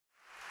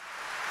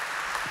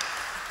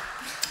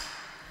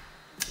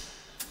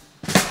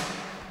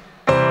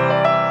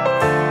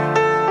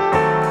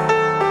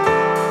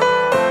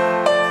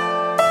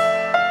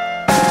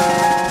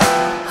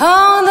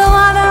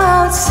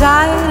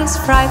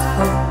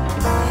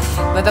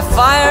but the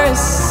fire is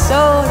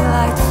so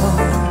delightful.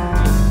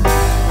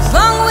 As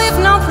long we've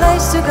no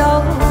place to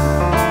go,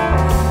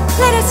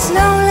 let it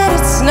snow, let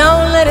it snow,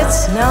 let it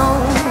snow.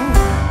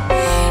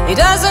 It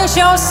doesn't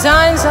show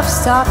signs of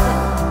stopping,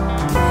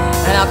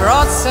 and I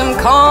brought some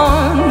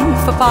corn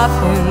for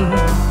popping.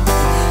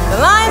 The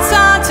lights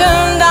are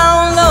turned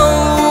down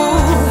low.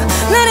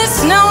 Let it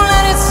snow,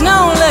 let it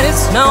snow, let it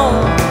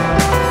snow.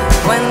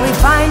 When we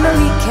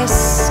finally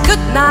kiss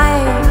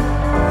goodnight,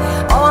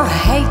 oh, I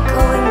hate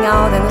going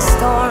out in a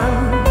storm.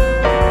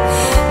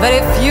 But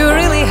if you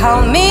really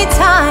hold me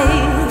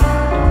tight,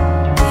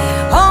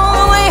 all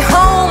the way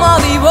home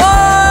I'll be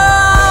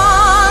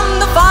warm.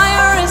 The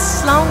fire is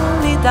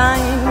slowly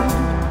dying,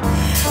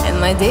 and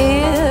my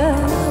dear,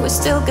 we're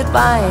still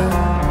goodbye.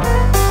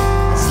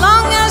 As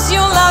long as you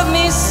love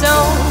me so,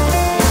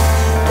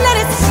 let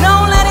it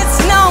snow, let it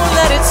snow,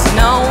 let it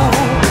snow.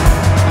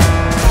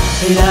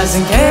 He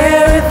doesn't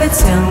care if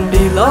it's down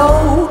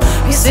below.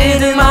 He's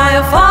sitting by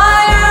a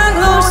fire,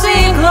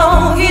 glossy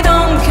glow. He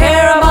don't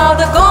care about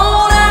the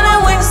gold and the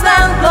winds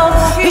that blow.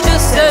 He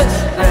just said,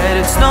 let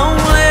it snow,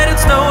 let it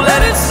snow,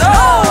 let it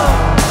snow.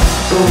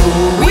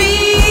 Ooh,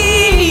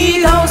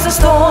 we knows the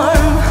storm.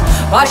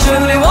 Why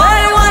shouldn't we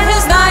want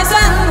his nice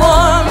and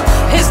warm?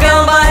 His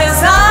girl by his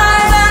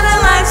side and the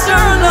lights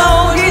turn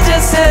low. He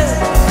just says,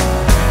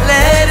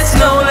 let it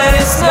snow, let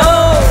it snow.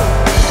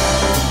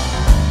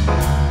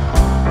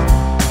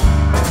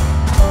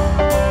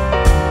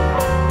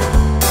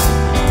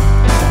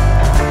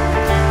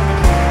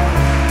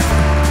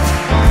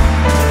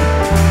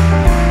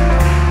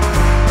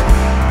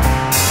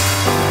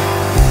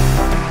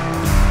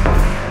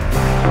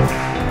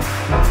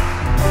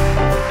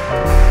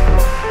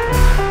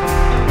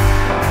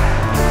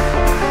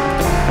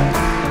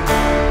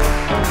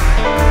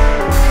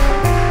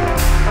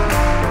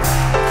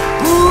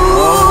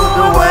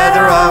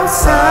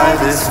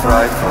 Outside is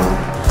frightful,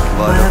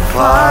 but the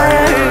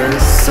fire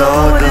is so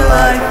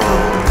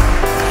delightful.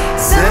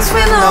 Since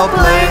we've no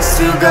place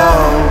to go,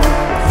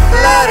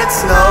 let it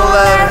snow,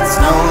 let it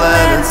snow,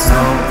 let it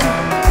snow.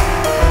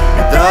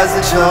 It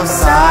doesn't show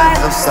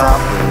signs of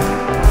stopping,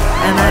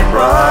 and I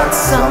brought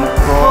some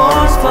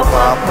corns for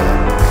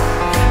popping.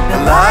 The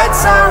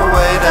lights are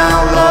way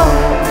down low.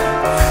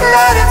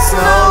 Let it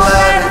snow,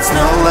 let it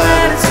snow,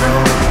 let it snow.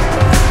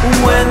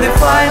 When they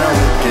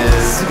finally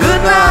kiss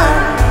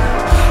goodnight,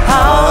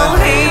 I'll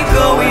hate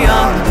going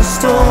out in the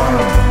storm.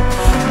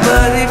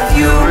 But if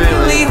you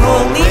really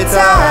hold me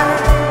tight,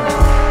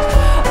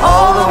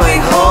 all the way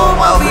home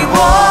I'll be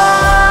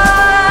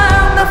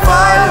warm. The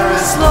fire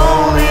is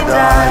slowly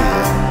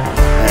dying,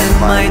 and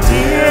my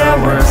dear,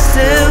 we're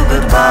still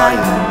goodbye.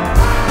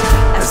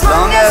 As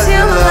long as you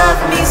love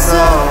me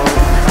so,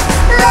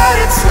 let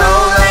it snow,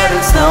 let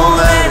it snow,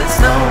 let it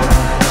snow.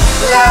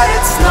 Let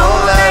it snow,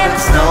 let